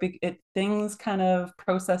aware. Things kind of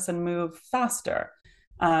process and move faster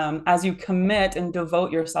as you commit and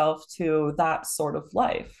devote yourself to that sort of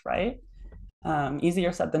life, right?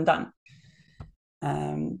 Easier said than done.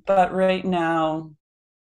 But right now,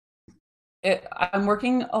 I'm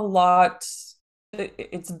working a lot.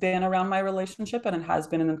 It's been around my relationship, and it has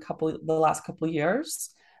been in the last couple of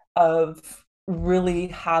years of really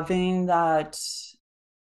having that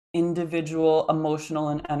individual emotional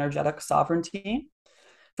and energetic sovereignty.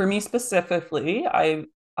 For me specifically, I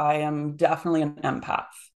am definitely an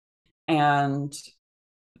empath, and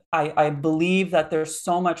I believe that there's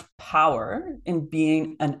so much power in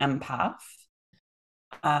being an empath.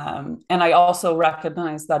 And I also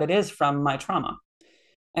recognize that it is from my trauma.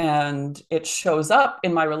 And it shows up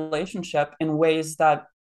in my relationship in ways that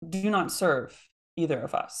do not serve either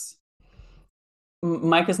of us.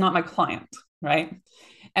 Mike is not my client, right?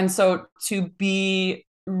 And so to be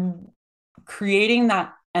creating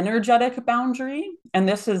that energetic boundary, and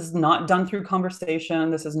this is not done through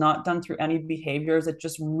conversation, this is not done through any behaviors, it's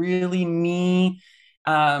just really me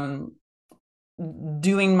um,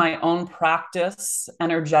 doing my own practice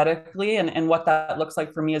energetically. And what that looks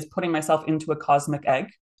like for me is putting myself into a cosmic egg.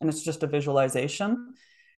 And it's just a visualization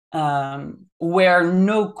where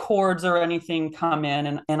no cords or anything come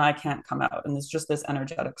in and I can't come out. And it's just this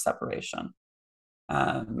energetic separation.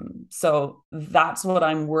 So that's what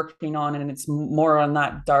I'm working on. And it's more on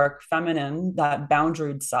that dark feminine, that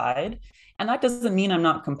boundaried side. And that doesn't mean I'm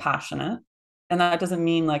not compassionate. And that doesn't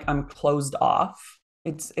mean like I'm closed off.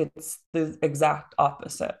 It's the exact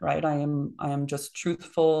opposite, right? I am just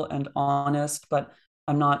truthful and honest, but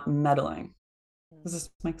I'm not meddling. Does Mm. this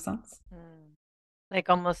make sense? Mm. Like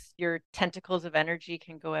almost your tentacles of energy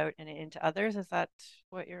can go out and into others. Is that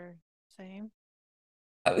what you're saying?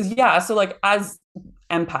 Yeah, so like as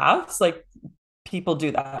empaths, like people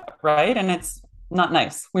do that, right? And it's not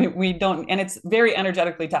nice. We don't, and it's very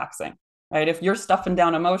energetically taxing, right? If you're stuffing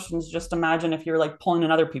down emotions, just imagine if you're like pulling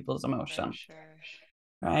in other people's For emotion, sure.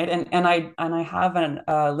 right? And I have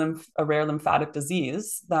a rare lymphatic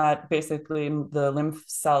disease that basically the lymph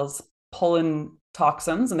cells pull in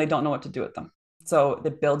toxins and they don't know what to do with them. So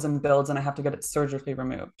it builds and builds, and I have to get it surgically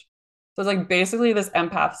removed. So it's like basically this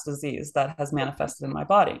empath's disease that has manifested in my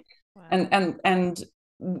body. And Wow. and and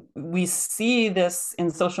we see this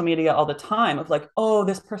in social media all the time of like, oh,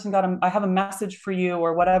 this person I have a message for you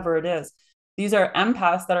or whatever it is. These are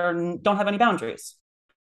empaths that don't have any boundaries,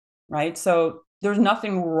 right? So there's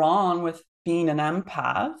nothing wrong with being an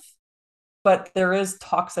empath, but there is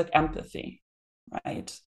toxic empathy,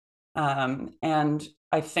 right? And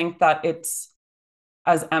I think that it's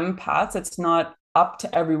as empaths, it's not up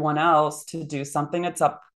to everyone else to do something. It's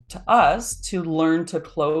up to us to learn to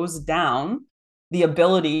close down the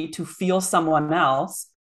ability to feel someone else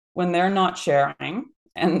when they're not sharing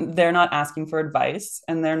and they're not asking for advice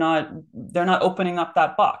and they're not opening up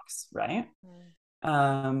that box, right? Mm.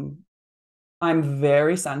 Um, I'm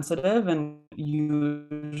very sensitive, and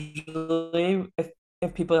usually,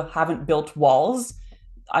 if people haven't built walls,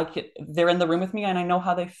 they're in the room with me, and I know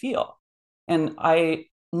how they feel, and I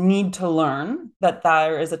need to learn that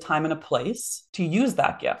there is a time and a place to use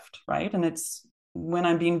that gift, right? And it's when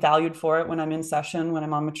I'm being valued for it, when I'm in session, when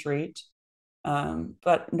I'm on retreat,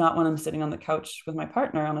 but not when I'm sitting on the couch with my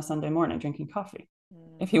partner on a Sunday morning drinking coffee.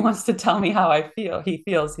 If Mm. he wants to tell me how I feel, he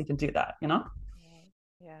feels he can do that, you know? Right.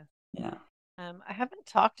 Yeah. Yeah. I haven't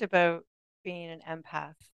talked about being an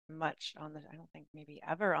empath much I don't think maybe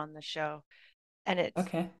ever on the show. And it's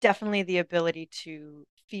Okay. definitely the ability to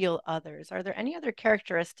feel others. Are there any other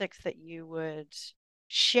characteristics that you would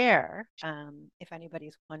share if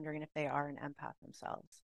anybody's wondering if they are an empath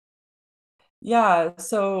themselves? Yeah.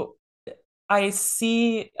 So I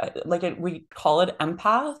see we call it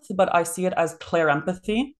empath, but I see it as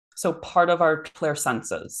clairempathy. So part of our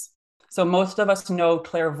clairsenses. So most of us know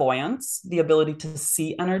clairvoyance, the ability to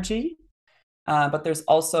see energy, but there's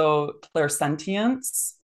also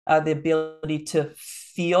clairsentience, the ability to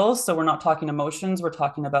feel. So we're not talking emotions, we're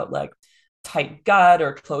talking about like tight gut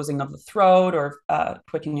or closing of the throat or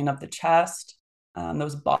quickening of the chest,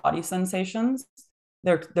 those body sensations.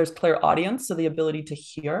 There's clairaudience, so the ability to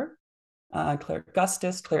hear,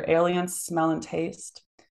 clairgustus, clairalience, smell and taste.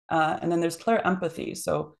 And then there's clairempathy,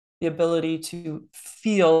 so the ability to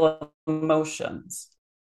feel emotions.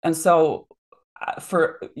 And so,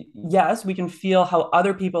 for yes, we can feel how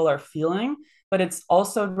other people are feeling, but it's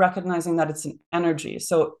also recognizing that it's an energy.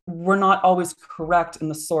 So we're not always correct in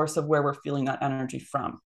the source of where we're feeling that energy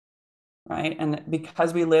from, right? And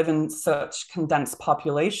because we live in such condensed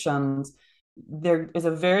populations, there is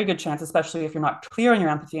a very good chance, especially if you're not clear on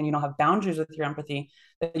your empathy and you don't have boundaries with your empathy,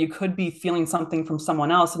 that you could be feeling something from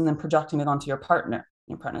someone else and then projecting it onto your partner.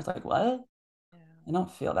 Your partner's like, "What? Yeah. I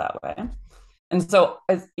don't feel that way." And so,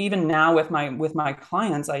 even now with my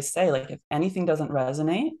clients, I say like, if anything doesn't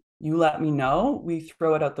resonate, you let me know. We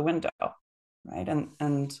throw it out the window, right?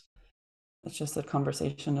 And it's just a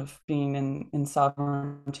conversation of being in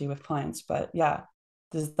sovereignty with clients. But yeah,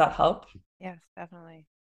 does that help? Yes, definitely.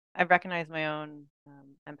 I recognized my own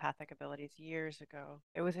empathic abilities years ago.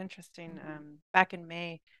 It was interesting. Back in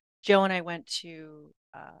May, Joe and I went to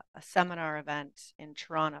a seminar event in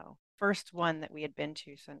Toronto, first one that we had been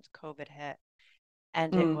to since COVID hit.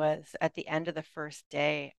 And it Mm, was at the end of the first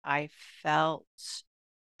day, I felt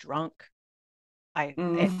drunk. I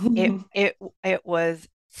mm. it was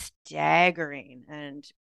staggering. And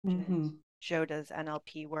Mhm. Joe does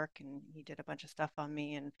NLP work, and he did a bunch of stuff on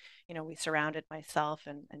me, and we surrounded myself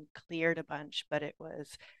and cleared a bunch, but it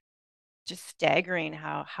was just staggering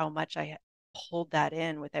how much I had pulled that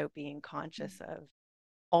in without being conscious of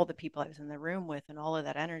all the people I was in the room with and all of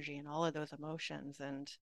that energy and all of those emotions and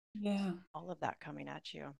Yeah. all of that coming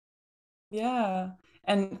at you. Yeah.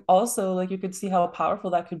 And also, like, you could see how powerful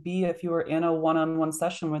that could be if you were in a one-on-one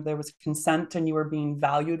session where there was consent and you were being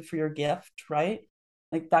valued for your gift, right?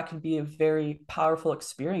 Like, that could be a very powerful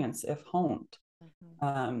experience if honed.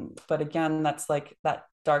 Mhm. But again, that's like that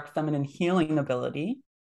dark feminine healing ability,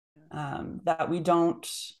 Yeah. that we don't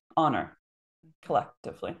honor Mhm.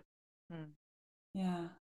 collectively. Mm. Yeah.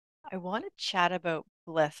 I want to chat about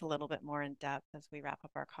bliss a little bit more in depth as we wrap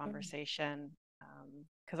up our Sure. conversation,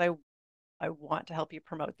 because I want to help you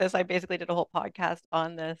promote this. I basically did a whole podcast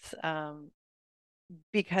on this.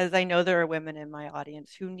 because I know there are women in my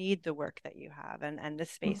audience who need the work that you have and the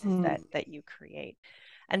spaces Mm-hmm. that you create.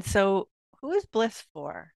 And so who is Bliss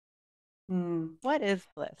for? Mm. What is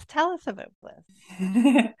Bliss? Tell us about Bliss.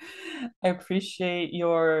 I appreciate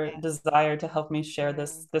your Yeah. desire to help me share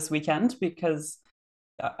Mm, this weekend because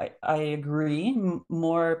I agree.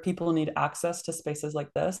 More people need access to spaces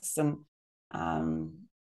like this, and um,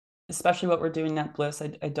 especially what we're doing at Bliss.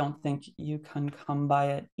 I don't think you can come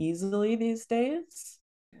by it easily these days.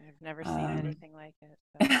 I've never seen Um, anything like it.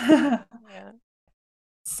 So yeah, yeah.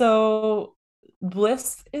 so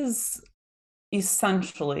Bliss is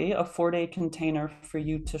essentially a 4-day container for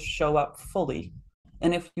you to show up fully.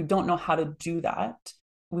 And if you don't know how to do that,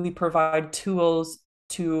 we provide tools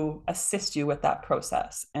to assist you with that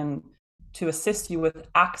process and to assist you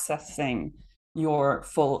with accessing your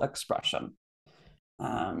full expression.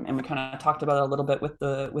 And we kind of talked about it a little bit with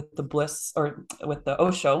the bliss or with the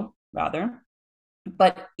Osho rather.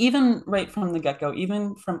 But even right from the get-go,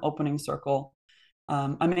 even from opening circle,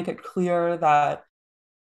 I make it clear that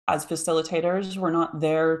as facilitators, we're not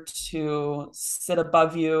there to sit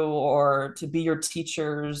above you or to be your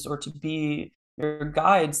teachers or to be your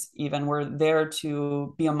guides, even. We're there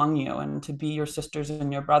to be among you and to be your sisters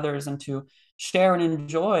and your brothers and to share and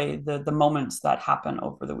enjoy the moments that happen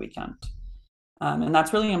over the weekend. And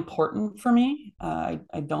that's really important for me. I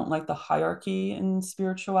don't like the hierarchy in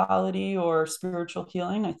spirituality or spiritual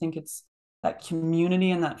healing. I think it's that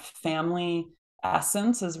community and that family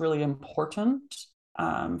essence is really important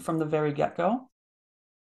from the very get go.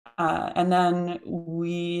 And then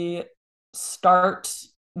we start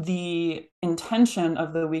the intention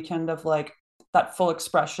of the weekend of like that full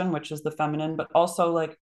expression, which is the feminine, but also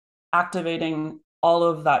like activating all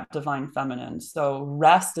of that divine feminine. So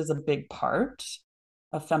rest is a big part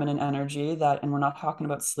of feminine energy that, and we're not talking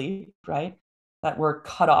about sleep, right? That we're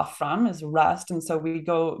cut off from is rest. And so we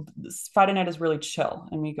go, Friday night is really chill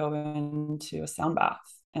and we go into a sound bath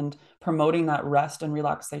and promoting that rest and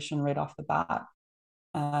relaxation right off the bat.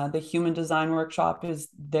 The human design workshop is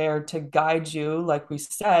there to guide you, like we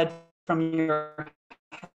said, from your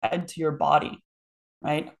head to your body,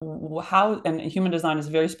 right? How, and human design is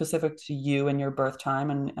very specific to you and your birth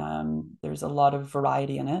time, and there's a lot of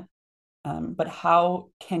variety in it. But how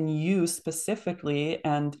can you specifically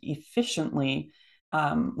and efficiently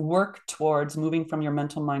work towards moving from your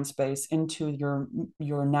mental mind space into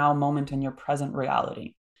your now moment and your present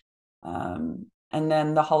reality? And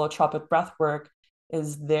then the holotropic breath work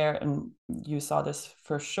is there, and you saw this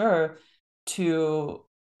for sure, to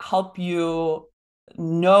help you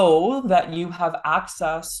know that you have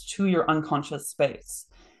access to your unconscious space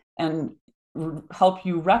and help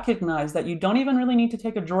you recognize that you don't even really need to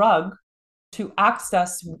take a drug to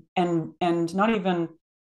access and not even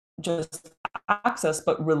just access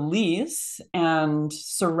but release and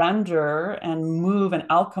surrender and move and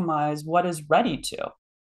alchemize what is ready to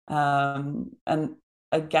and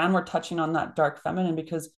again, we're touching on that dark feminine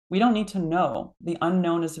because we don't need to know. The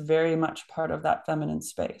unknown is very much part of that feminine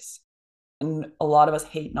space. And a lot of us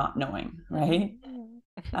hate not knowing, right?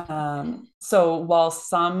 So while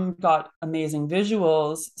some got amazing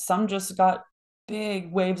visuals, some just got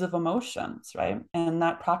big waves of emotions, right? And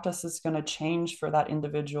that practice is going to change for that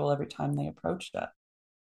individual every time they approach it.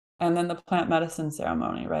 And then the plant medicine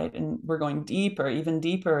ceremony, right? And we're going deeper, even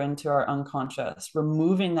deeper into our unconscious,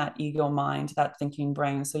 removing that ego mind, that thinking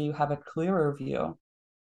brain, so you have a clearer view.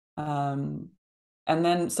 Um, and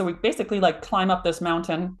then, so we basically like climb up this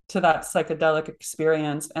mountain to that psychedelic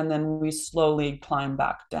experience, and then we slowly climb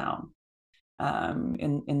back down.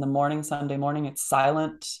 In the morning, Sunday morning, it's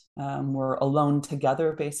silent. We're alone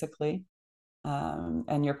together, basically.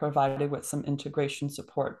 And you're provided with some integration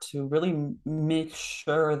support to really make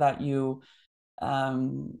sure that you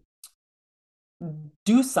um,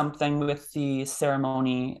 do something with the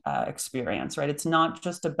ceremony experience, right? It's not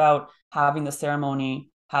just about having the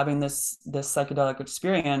ceremony, having this psychedelic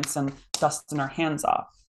experience, and dusting our hands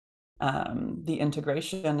off. The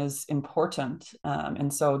integration is important,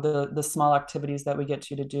 and so the small activities that we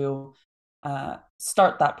get you to do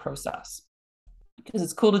start that process because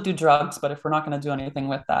it's cool to do drugs, but if we're not going to do anything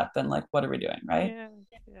with that, then like, what are we doing, right?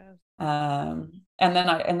 Yes, yes. And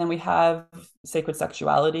then we have sacred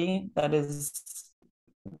sexuality. That is,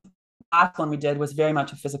 last one we did was very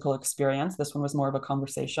much a physical experience. This one was more of a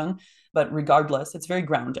conversation, but regardless, it's very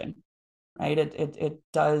grounding, right? It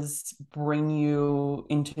does bring you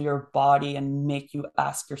into your body and make you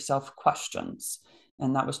ask yourself questions.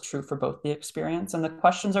 And that was true for both the experience. And the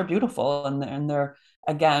questions are beautiful. And they're,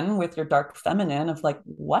 again, with your dark feminine of like,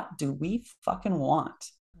 what do we fucking want?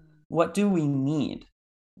 What do we need?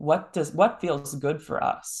 What feels good for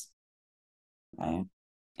us? right?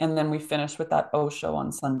 And then we finish with that show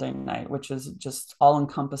on Sunday night, which is just all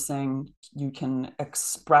encompassing. You can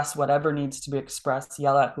express whatever needs to be expressed,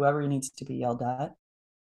 yell at whoever needs to be yelled at.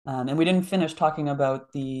 And we didn't finish talking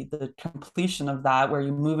about the completion of that, where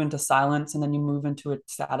you move into silence and then you move into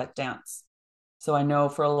ecstatic dance. So I know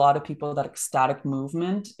for a lot of people that ecstatic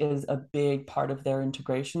movement is a big part of their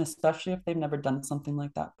integration, especially if they've never done something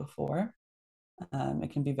like that before.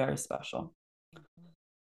 It can be very special.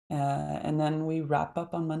 And then we wrap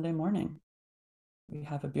up on Monday morning. We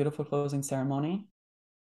have a beautiful closing ceremony.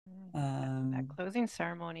 That closing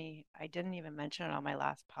ceremony, I didn't even mention it on my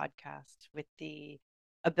last podcast, with the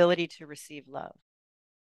ability to receive love.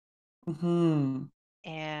 Mm-hmm.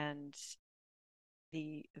 And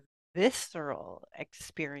the visceral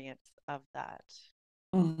experience of that.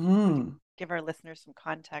 Mm-hmm. Give our listeners some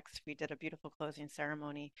context. We did a beautiful closing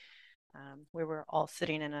ceremony. We were all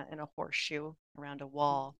sitting in a horseshoe around a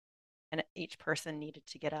wall, and each person needed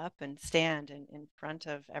to get up and stand in front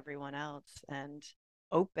of everyone else and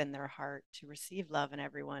open their heart to receive love, and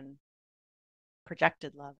everyone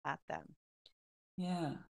projected love at them.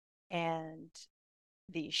 Yeah. And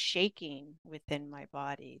the shaking within my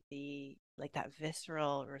body, the like that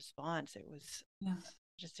visceral response, it was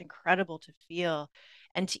just incredible to feel,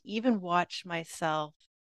 and to even watch myself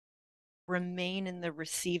remain in the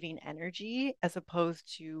receiving energy as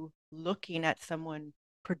opposed to looking at someone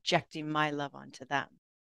projecting my love onto them,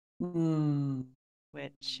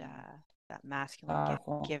 which that masculine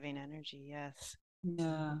giving energy. Yes.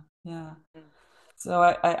 Yeah. So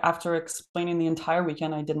I, after explaining the entire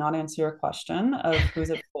weekend, I did not answer your question of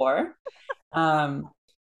who's it for.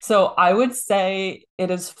 So I would say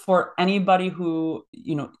it is for anybody who,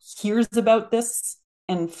 hears about this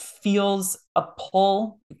and feels a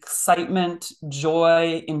pull, excitement,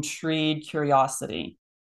 joy, intrigue, curiosity.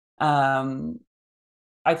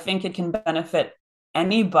 I think it can benefit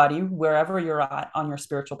anybody wherever you're at on your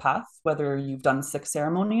spiritual path, whether you've done 6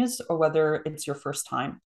 ceremonies or whether it's your first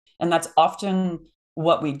time. And that's often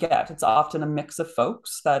what we get. It's often a mix of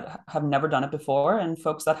folks that have never done it before and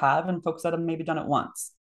folks that have, and folks that have maybe done it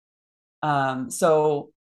once.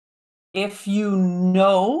 So if you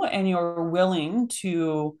know and you're willing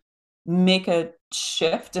to make a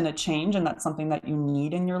shift and a change, and that's something that you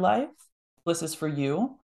need in your life, this is for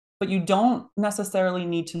you. But you don't necessarily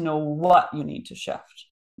need to know what you need to shift,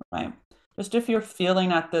 right? Just if you're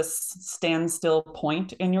feeling at this standstill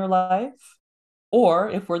point in your life,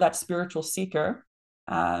 or if we're that spiritual seeker,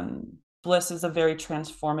 bliss is a very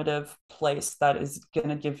transformative place that is going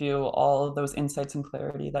to give you all of those insights and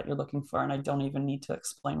clarity that you're looking for. And I don't even need to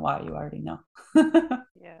explain why, you already know.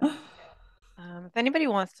 Yeah. If anybody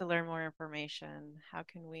wants to learn more information, how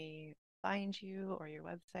can we find you or your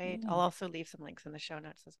website? I'll also leave some links in the show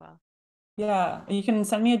notes as well. Yeah, you can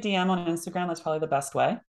send me a DM on Instagram. That's probably the best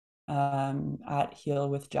way. At Heal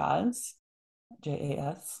with Jazz,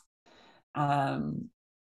 JAS.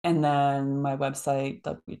 And then my website,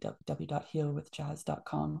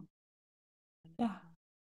 www.healwithjazz.com. Yeah.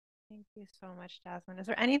 Thank you so much, Jasmine. Is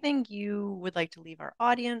there anything you would like to leave our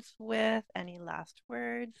audience with? Any last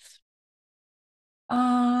words?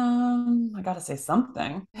 I gotta say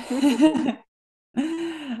something.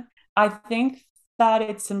 I think that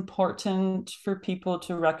it's important for people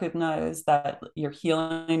to recognize that your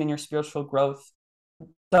healing and your spiritual growth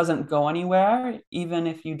doesn't go anywhere, even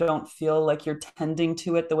if you don't feel like you're tending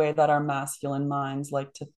to it the way that our masculine minds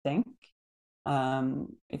like to think.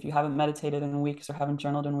 If you haven't meditated in weeks or haven't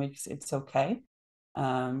journaled in weeks, it's okay.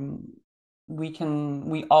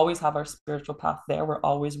 We always have our spiritual path there. We're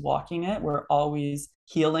always walking it. We're always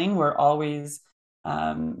healing. We're always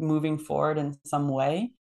moving forward in some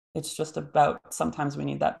way. It's just about, sometimes we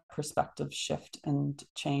need that perspective shift and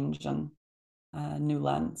change and new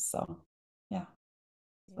lens. So yeah.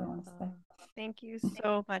 Thank you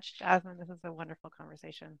so much, Jasmine. This is a wonderful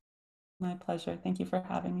conversation. My pleasure. Thank you for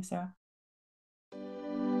having me, Sarah.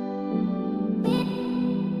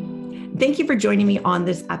 Thank you for joining me on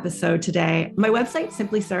this episode today. My website,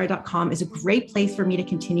 simplysarah.com, is a great place for me to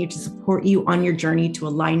continue to support you on your journey to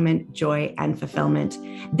alignment, joy, and fulfillment.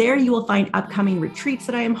 There you will find upcoming retreats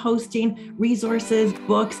that I am hosting, resources,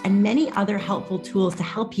 books, and many other helpful tools to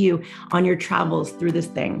help you on your travels through this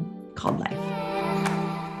thing called life.